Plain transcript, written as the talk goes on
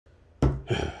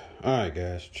Alright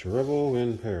guys, Trouble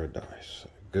in Paradise.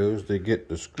 Goes to get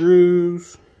the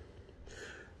screws.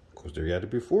 Because there got to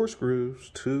be 4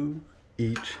 screws, 2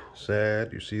 each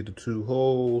side. You see the 2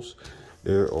 holes.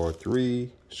 There are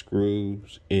 3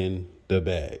 screws in the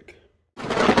bag.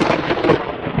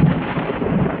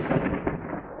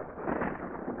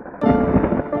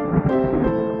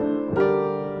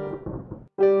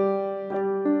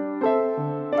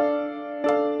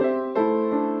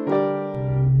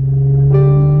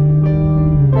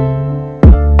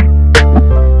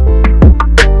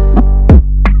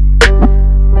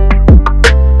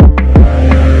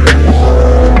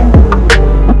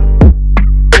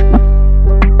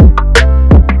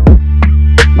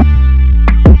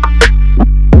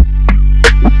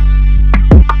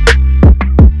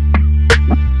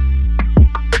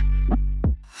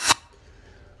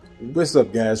 What's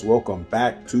up guys, welcome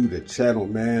back to the channel,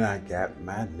 man. I got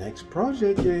my next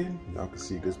project in. Y'all can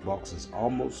see this box is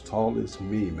almost tall as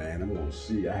me, man. I'm gonna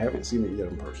see, I haven't seen it yet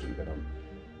in person, but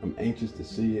I'm anxious to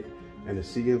see it and to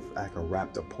see if I can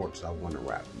wrap the parts I want to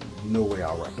wrap. No way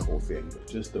I'll wrap the whole thing, but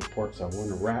just the parts I want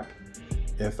to wrap.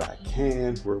 If I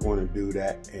can, we're going to do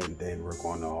that, and then we're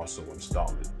going to also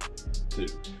install it too.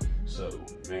 So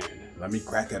man, let me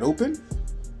crack it open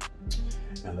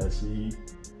and let's see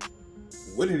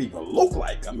what it even look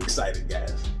like. I'm excited,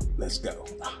 guys. Let's go.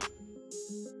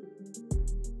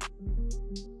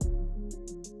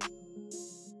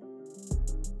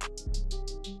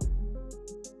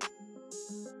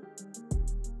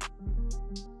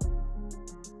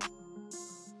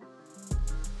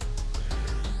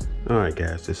 All right,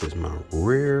 guys, this is my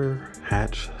rear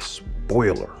hatch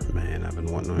spoiler, man. I've been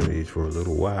wanting one of these for a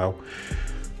little while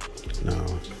now.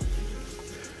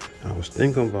 I was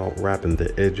thinking about wrapping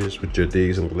the edges with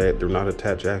these. I'm glad they're not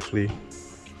attached actually.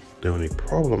 The only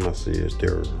problem I see is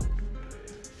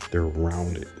they're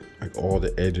rounded. Like all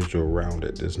the edges are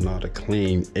rounded. There's not a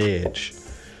clean edge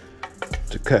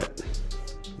to cut.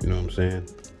 You know what I'm saying?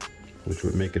 Which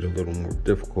would make it a little more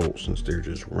difficult since they're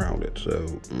just rounded. So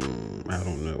I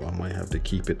don't know. I might have to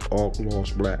keep it all gloss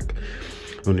black.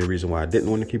 Only reason why I didn't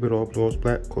want to keep it all gloss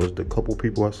black, because the couple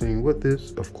people I've seen with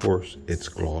this, of course, it's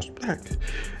gloss black.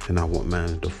 And I want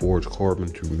mine to forged carbon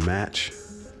to match.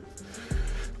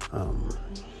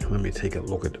 Let me take a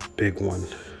look at the big one.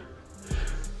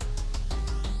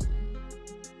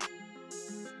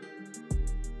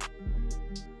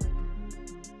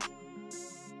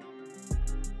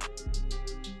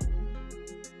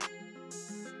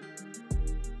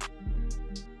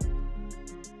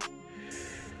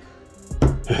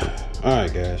 All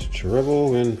right, guys,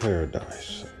 Trouble in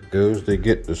Paradise. Goes to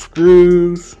get the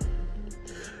screws.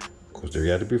 Because there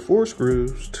got to be 4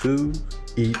 screws, 2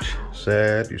 each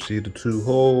side. You see the 2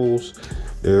 holes.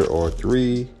 There are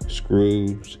 3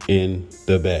 screws in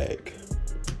the bag.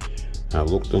 I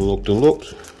looked and looked and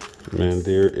looked. Man,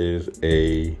 there is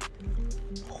a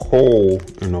hole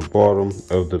in the bottom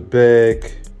of the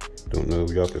bag. Don't know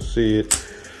if y'all can see it,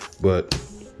 but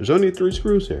there's only 3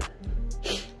 screws here.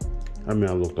 I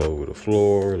mean, I looked over the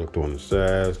floor, looked on the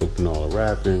sides, looked in all the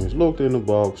wrappings, looked in the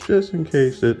box, just in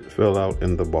case it fell out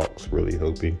in the box, really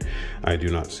hoping. I do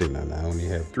not see none. I only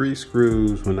have 3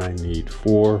 screws when I need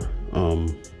 4.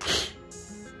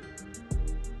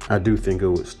 I do think it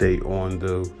would stay on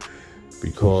though,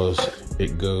 because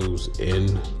it goes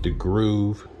in the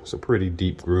groove. It's a pretty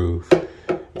deep groove,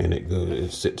 and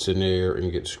it sits in there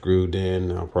and gets screwed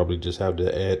in. I'll probably just have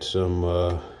to add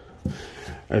some,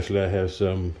 actually I have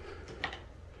some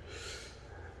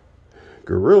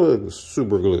Gorilla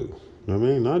super glue. I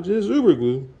mean, not just super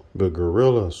glue, but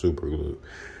Gorilla super glue.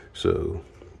 So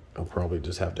I'll probably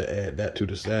just have to add that to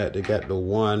the side. They got the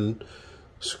 1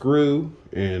 screw,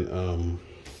 and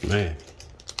man,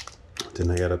 then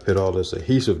I gotta put all this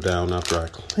adhesive down after I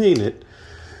clean it.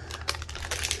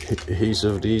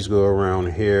 Adhesive, these go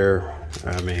around here.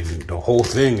 I mean, the whole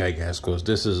thing, I guess, because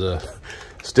this is a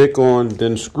stick on,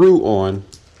 then screw on.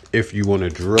 If you want to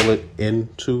drill it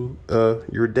into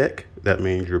your deck, that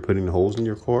means you're putting the holes in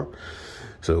your car.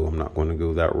 So I'm not going to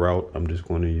go that route. I'm just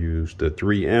going to use the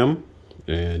 3M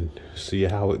and see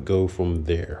how it goes from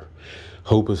there.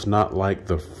 Hope it's not like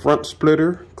the front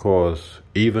splitter, because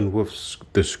even with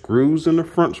the screws in the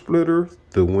front splitter,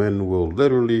 the wind will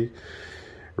literally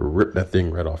rip that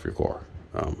thing right off your car.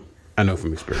 I know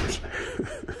from experience.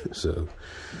 So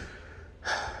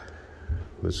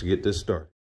let's get this started.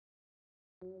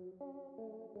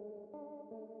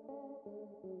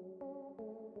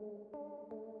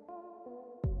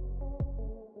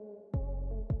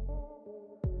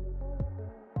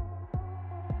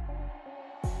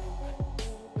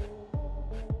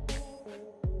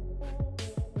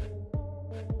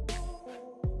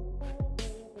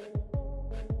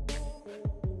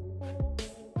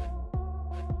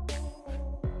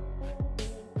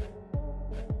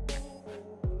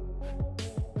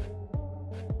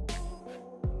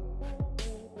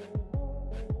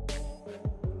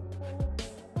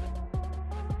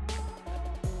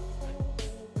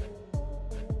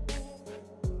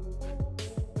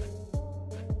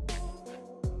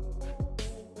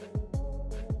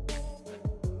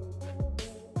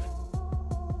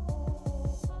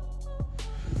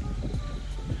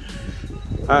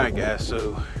 Alright guys,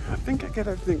 so I think I got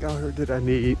everything out here that I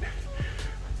need.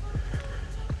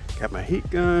 Got my heat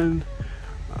gun,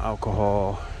 my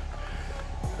alcohol,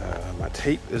 my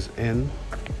tape is in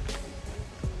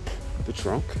the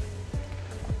trunk.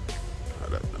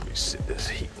 Hold up, let me sit this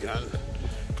heat gun.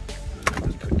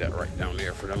 Let's put that right down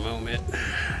there for the moment.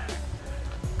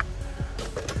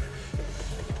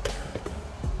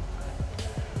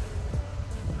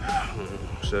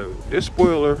 So this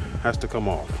spoiler has to come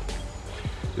off.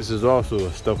 This is also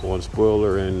a stuck-on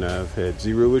spoiler, and I've had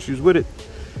zero issues with it.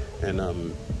 And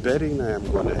I'm betting I'm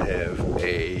going to have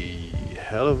a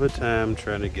hell of a time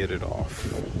trying to get it off.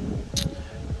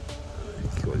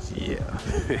 Because yeah,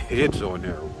 it's on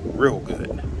there real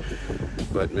good.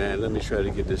 But man, let me try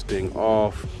to get this thing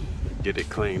off, get it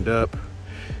cleaned up,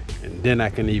 and then I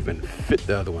can even fit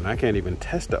the other one. I can't even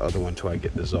test the other one until I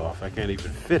get this off. I can't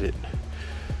even fit it.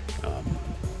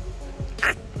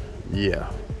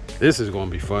 Yeah, this is gonna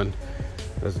be fun.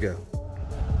 Let's go.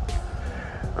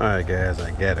 All right guys,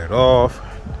 I got it off.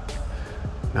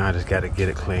 Now I just gotta get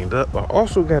it cleaned up. I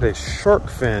also got a shark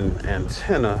fin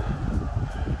antenna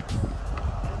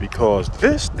because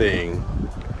this thing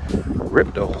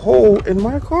ripped a hole in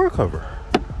my car cover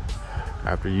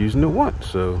after using it once.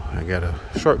 So I got a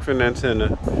shark fin antenna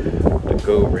to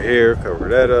go over here, cover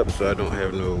that up so I don't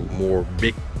have no more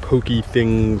big pokey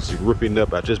things ripping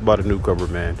up. I just bought a new cover,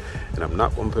 man, and I'm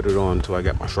not gonna put it on until I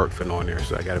got my shark fin on there.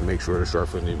 So I gotta make sure the shark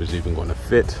fin was even gonna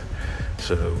fit.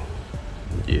 So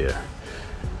yeah,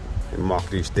 and mock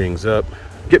these things up,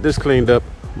 get this cleaned up,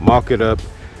 mock it up,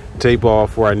 tape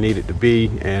off where I need it to be,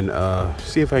 and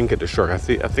see if I can get the shark. I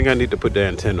think I need to put the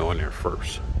antenna on there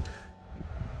first.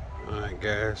 All right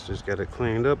guys, just got it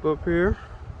cleaned up here.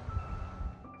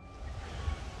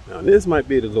 Now this might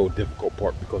be the little difficult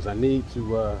part because I need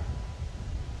to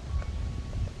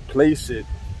place it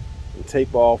and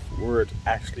tape off where it's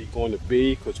actually going to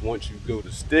be, because once you go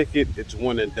to stick it, it's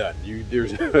one and done. You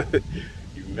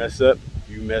mess up,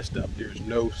 you messed up. There's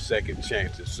no second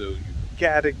chances. So you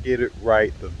gotta get it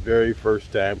right the very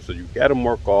first time. So you gotta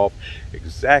mark off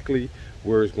exactly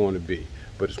where it's going to be.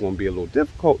 But it's going to be a little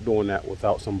difficult doing that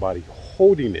without somebody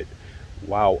holding it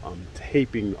while I'm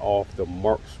taping off the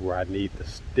marks where I need to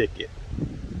stick it.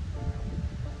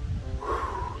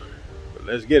 But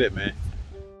let's get it, man.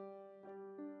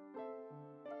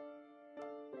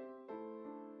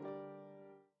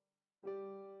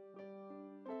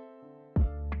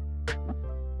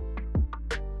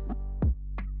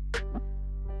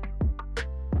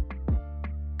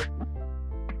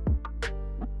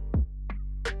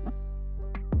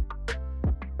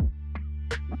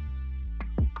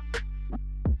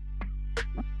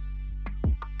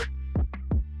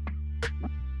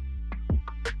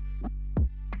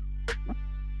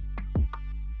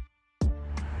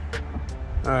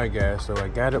 All right guys, so I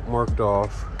got it marked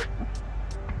off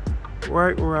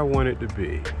right where I want it to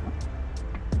be.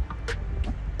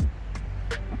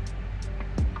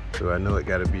 So I know it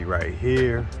got to be right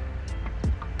here,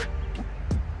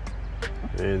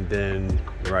 and then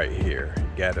right here.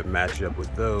 Got to match up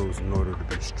with those in order to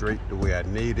be straight the way I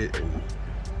need it and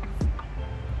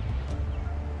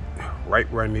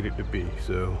right where I need it to be.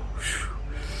 So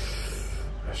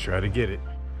let's try to get it.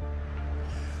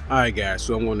 All right guys,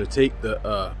 so I'm going to take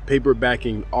the paper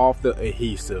backing off the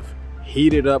adhesive,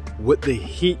 heat it up with the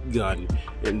heat gun,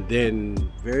 and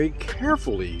then very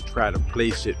carefully try to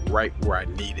place it right where I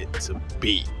need it to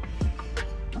be.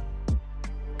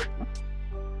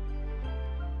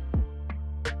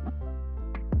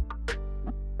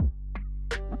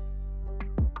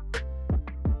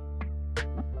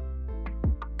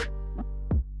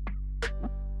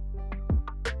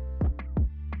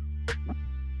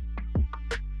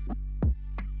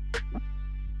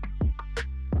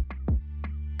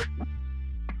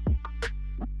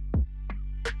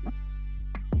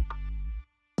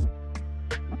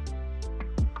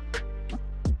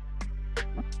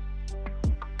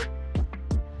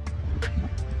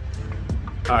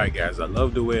 All right guys, I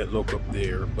love the way it looked up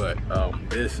there, but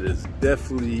this is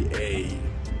definitely a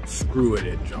screw it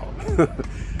in job.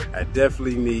 I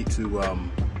definitely need to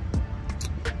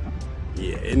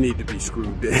yeah, it need to be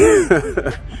screwed in. You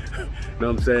know what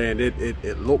I'm saying?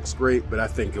 It looks great, but I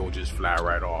think it'll just fly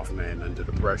right off, man, under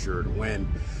the pressure of the wind.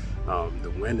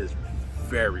 The wind is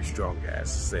very strong, guys.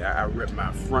 Say I ripped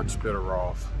my front splitter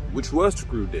off, which was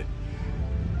screwed in.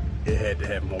 It had to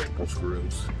have multiple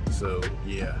screws. So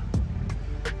yeah,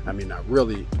 I mean, I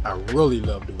really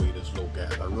love the way this looked,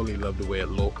 guys. I really love the way it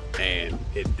looked, and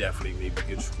it definitely needs to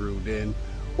get screwed in,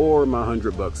 or my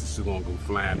 $100 is just gonna go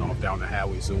flying off down the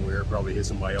highway somewhere, probably hit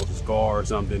somebody else's car or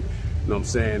something. You know what I'm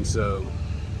saying? So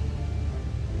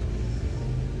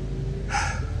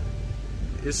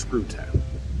it's screw time.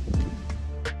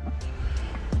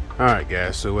 All right,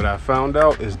 guys, so what I found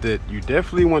out is that you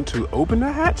definitely want to open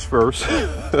the hatch first.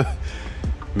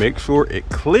 Make sure it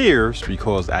clears,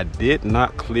 because I did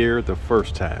not clear the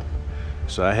first time.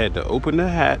 So I had to open the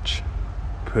hatch,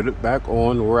 put it back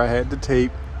on where I had the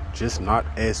tape, just not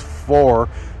as far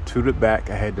to the back.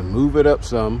 I had to move it up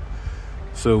some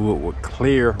so it would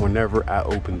clear whenever I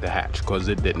opened the hatch, because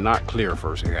it did not clear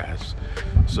first, guys.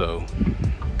 So you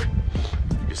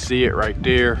can see it right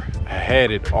there. I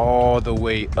had it all the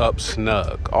way up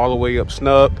snug,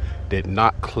 did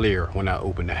not clear when I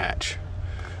opened the hatch.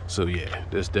 So yeah,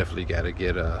 this definitely got to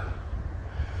get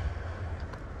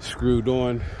screwed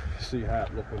on. See how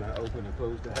it looks when I open and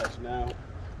close the hatch now.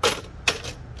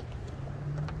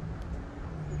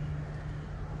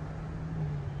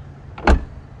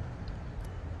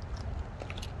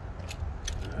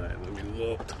 All right, let me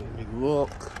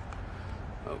look.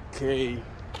 Okay.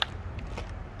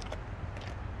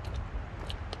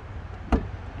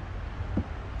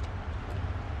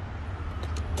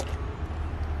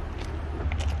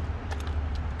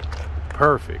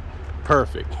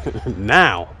 Perfect.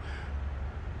 Now,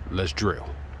 let's drill.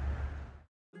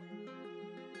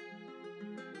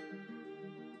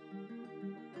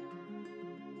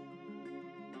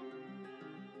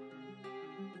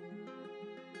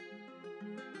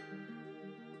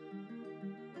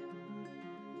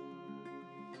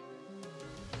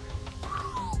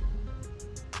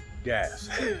 Gas.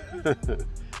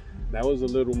 That was a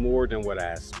little more than what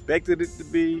I expected it to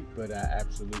be, but I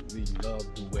absolutely love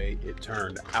the way it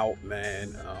turned out,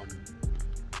 man.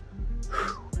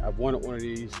 I've wanted one of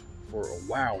these for a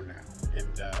while now, and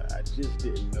I just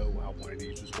didn't know how one of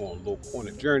these was going to look on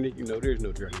a journey. You know, there's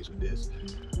no journeys with this,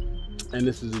 and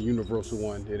this is a universal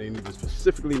one. It ain't even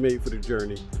specifically made for the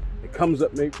journey. It comes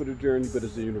up made for the journey, but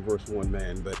it's a universal one,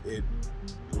 man. But it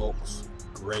looks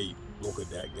great. Look at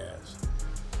that, guys.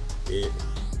 It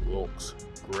looks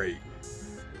great.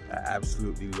 I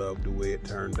absolutely love the way it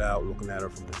turned out, looking at her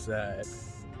from the side.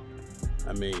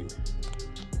 I mean,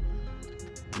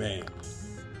 man.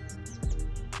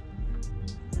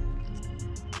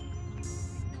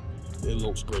 It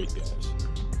looks great, guys.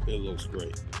 It looks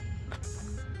great.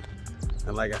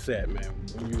 And like I said, man,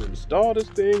 when you install this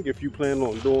thing, if you plan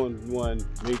on doing one,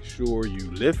 make sure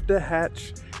you lift the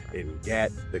hatch and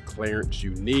get the clearance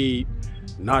you need.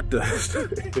 Not the,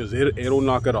 because it'll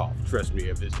knock it off. Trust me,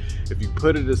 if you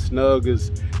put it as snug as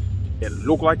it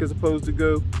look like it's supposed to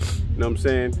go, you know what I'm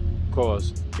saying?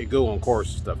 Because it go on cars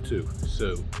and stuff too,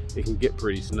 so it can get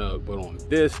pretty snug. But on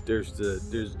this, there's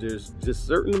just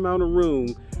certain amount of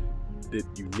room that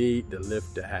you need to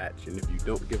lift the hatch, and if you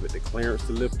don't give it the clearance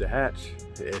to lift the hatch,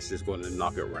 it's just going to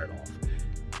knock it right off.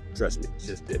 Trust me, it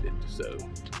just did it. So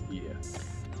yeah,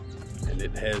 and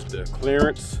it has the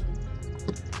clearance.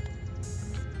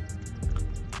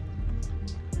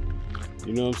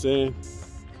 You know what I'm saying?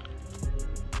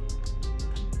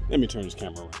 Let me turn this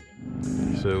camera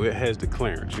around. So it has the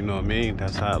clearance, you know what I mean?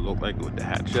 That's how it looked like with the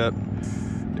hatch up.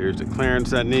 There's the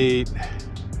clearance I need.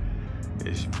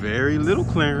 It's very little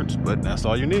clearance, but that's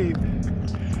all you need.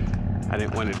 I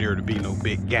didn't want there to be no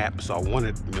big gap, so I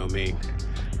wanted, you know what I mean?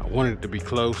 I wanted it to be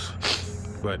close,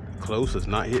 but close is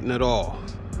not hitting at all.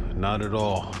 Not at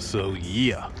all. So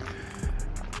yeah.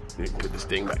 Let me put this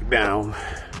thing back down.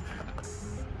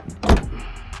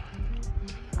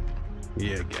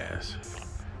 Yeah, guys,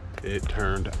 it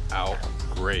turned out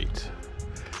great.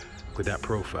 Look at that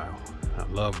profile. I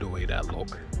love the way that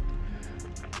look.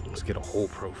 Let's get a whole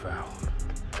profile.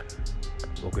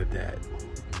 Look at that.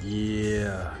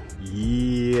 Yeah.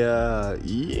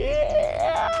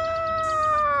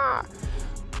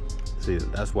 See,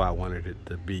 that's why I wanted it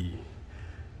to be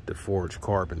the forged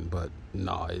carbon, but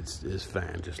no, it's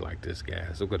fine just like this,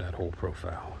 guys. Look at that whole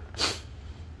profile.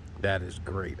 That is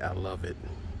great. I love it.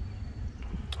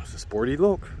 It's a sporty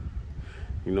look.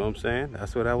 You know what I'm saying?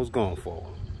 That's what I was going for.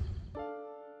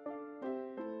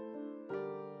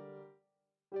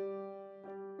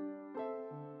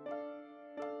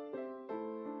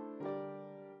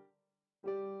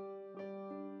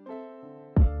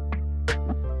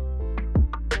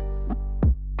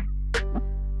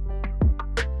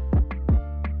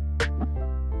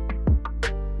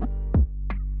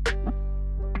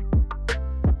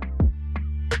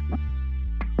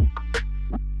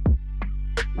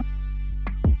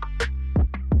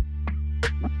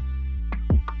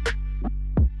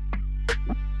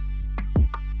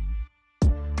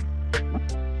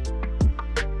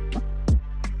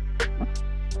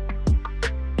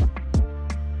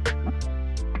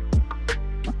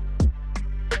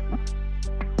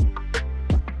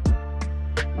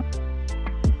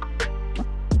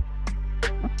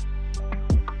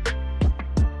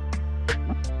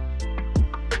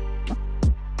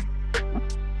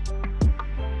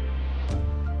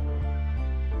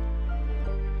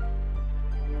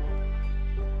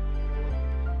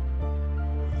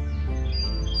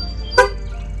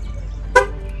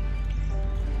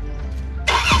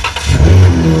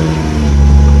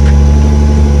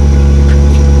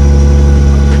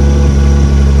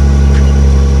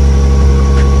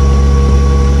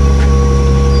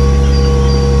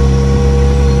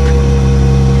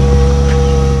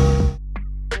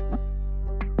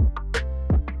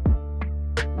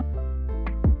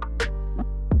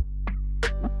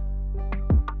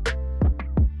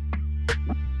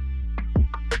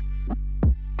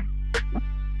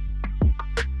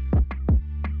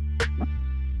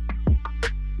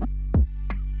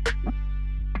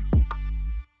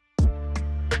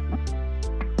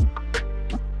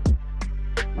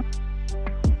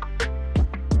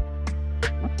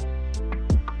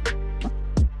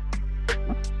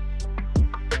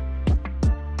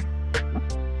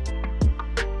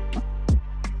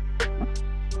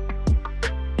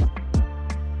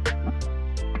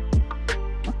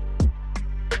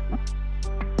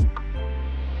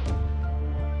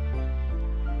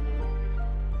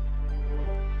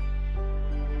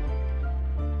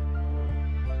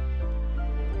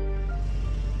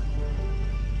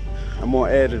 I'm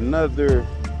gonna add another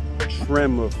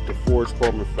trim of the forged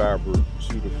carbon fiber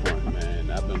to the front,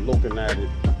 man. I've been looking at it.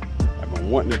 I've been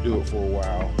wanting to do it for a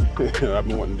while. I've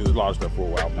been wanting to do a lot of stuff for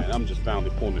a while, man. I'm just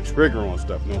finally pulling the trigger on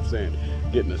stuff, you know what I'm saying?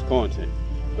 Getting this content.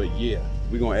 But yeah,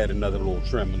 we're gonna add another little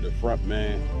trim in the front,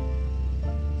 man.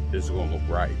 This is gonna look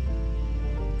right.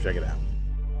 Check it out.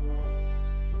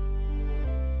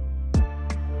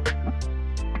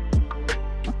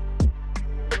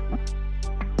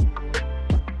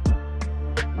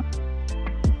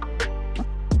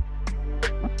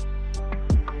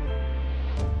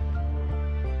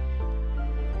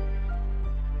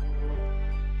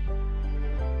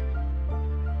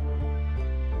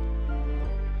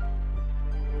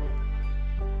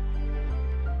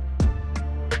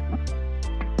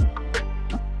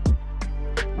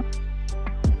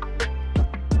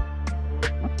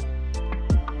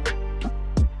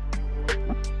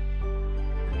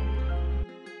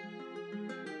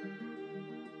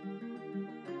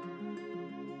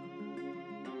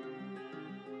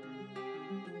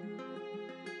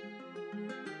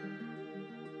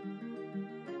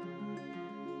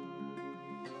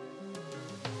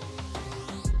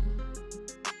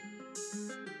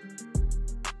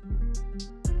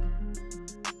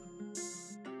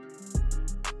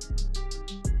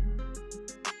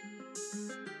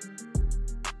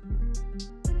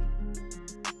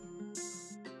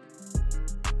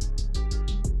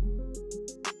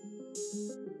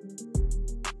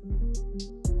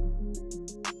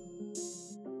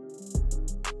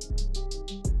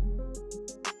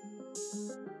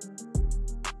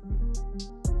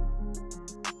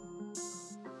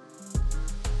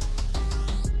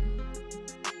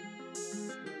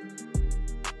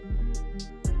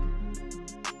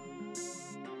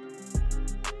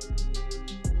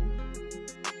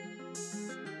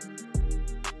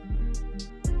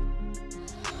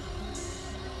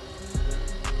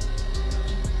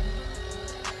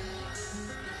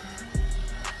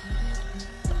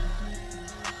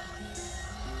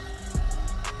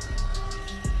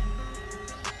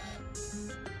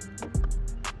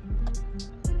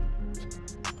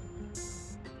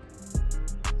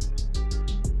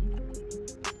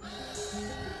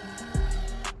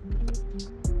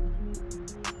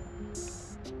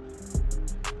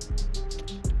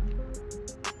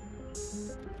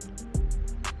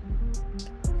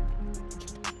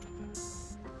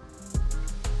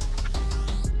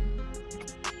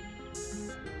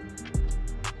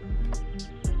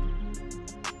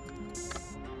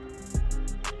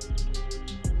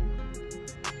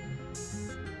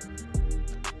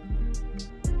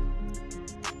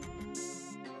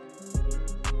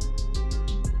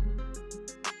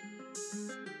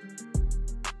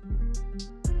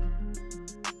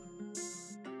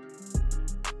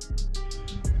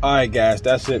 All right, guys,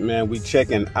 that's it, man. We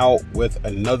checking out with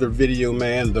another video,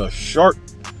 man. The Shark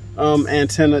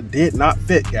antenna did not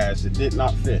fit, guys. It did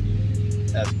not fit.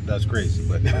 That's crazy,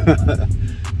 but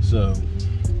so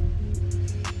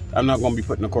I'm not gonna be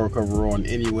putting the car cover on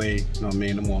anyway. You know what I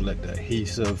mean? I'm gonna let the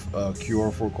adhesive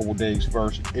cure for a couple days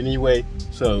first anyway.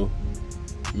 So,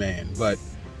 man, but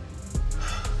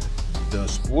the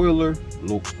spoiler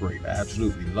looks great. I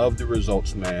absolutely love the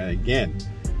results, man. Again,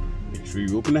 make sure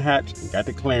you open the hatch and got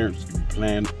the clearance. You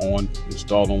plan on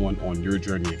installing one on your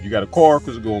journey. If you got a car,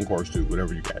 because it go on cars too,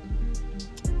 whatever you got.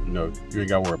 You know, you ain't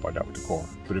got to worry about that with the car.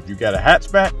 But if you got a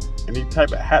hatchback, any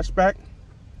type of hatchback,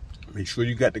 make sure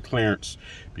you got the clearance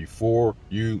before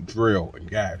you drill.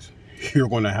 And guys, you're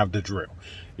going to have to drill.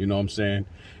 You know what I'm saying?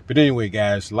 But anyway,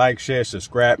 guys, like, share,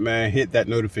 subscribe, man. Hit that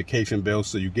notification bell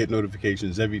so you get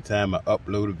notifications every time I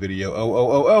upload a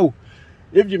video.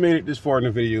 If you made it this far in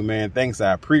the video, man, thanks.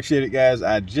 I appreciate it, guys.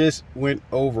 I just went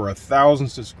over 1,000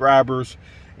 subscribers,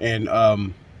 and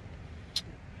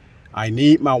I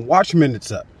need my watch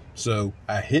minutes up. So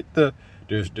I hit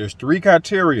there's 3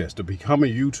 criteria to become a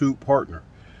YouTube partner,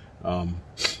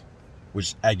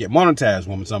 which I get monetized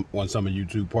when I'm a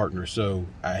YouTube partner. So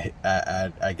I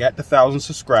got the 1,000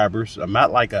 subscribers. I'm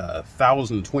at like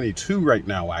 1,022 right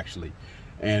now, actually,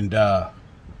 and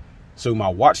so my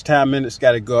watch time minutes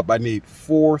got to go up. I need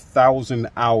 4,000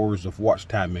 hours of watch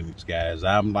time minutes, guys.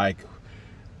 I'm like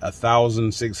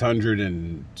 1,600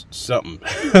 and something.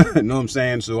 You know what I'm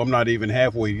saying? So I'm not even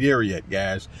halfway there yet,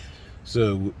 guys.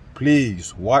 So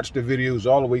please watch the videos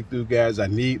all the way through, guys. I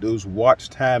need those watch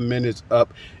time minutes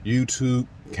up. YouTube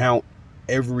count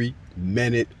every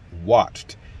minute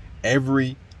watched,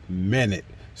 every minute.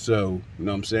 So, you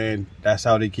know what I'm saying? That's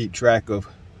how they keep track of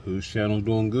whose channel's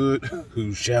doing good,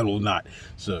 whose channel not.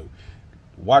 So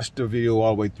watch the video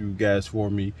all the way through, guys, for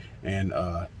me, and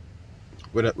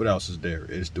What else is there?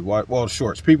 It's the well,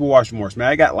 shorts. People watch more. Man,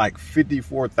 I got like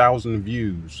 54,000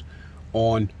 views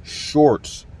on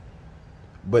shorts,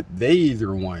 but they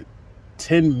either want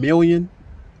 10 million.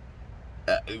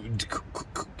 You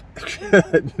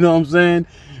know what I'm saying?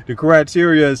 The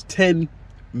criteria is 10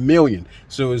 million.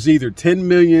 So it's either 10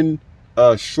 million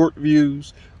short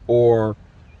views or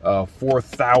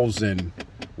 4,000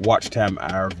 watch time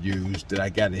hour views that I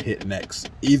got to hit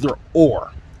next. Either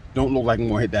or. Don't look like I'm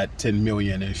gonna hit that 10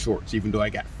 million in shorts, even though I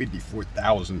got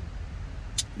 54,000.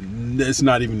 It's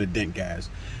not even a dent, guys.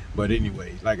 But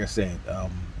anyway, like I said,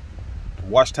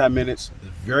 watch time minutes is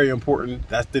very important.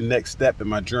 That's the next step in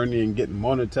my journey in getting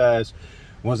monetized.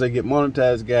 Once I get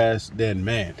monetized, guys, then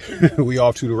man, we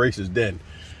off to the races then.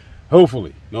 Hopefully,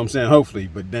 you know what I'm saying? Hopefully,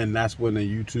 but then that's when the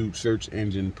YouTube search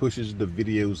engine pushes the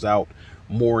videos out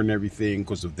more and everything,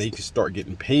 because if they can start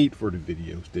getting paid for the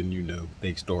videos, then you know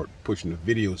they start pushing the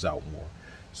videos out more.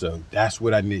 So that's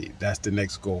what I need. That's the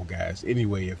next goal, guys.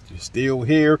 Anyway, if you're still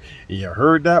here and you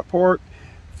heard that part,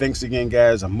 thanks again,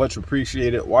 guys. I much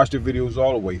appreciate it. Watch the videos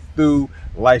all the way through.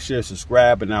 Like, share,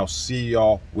 subscribe, and I'll see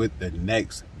y'all with the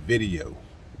next video.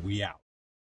 We out.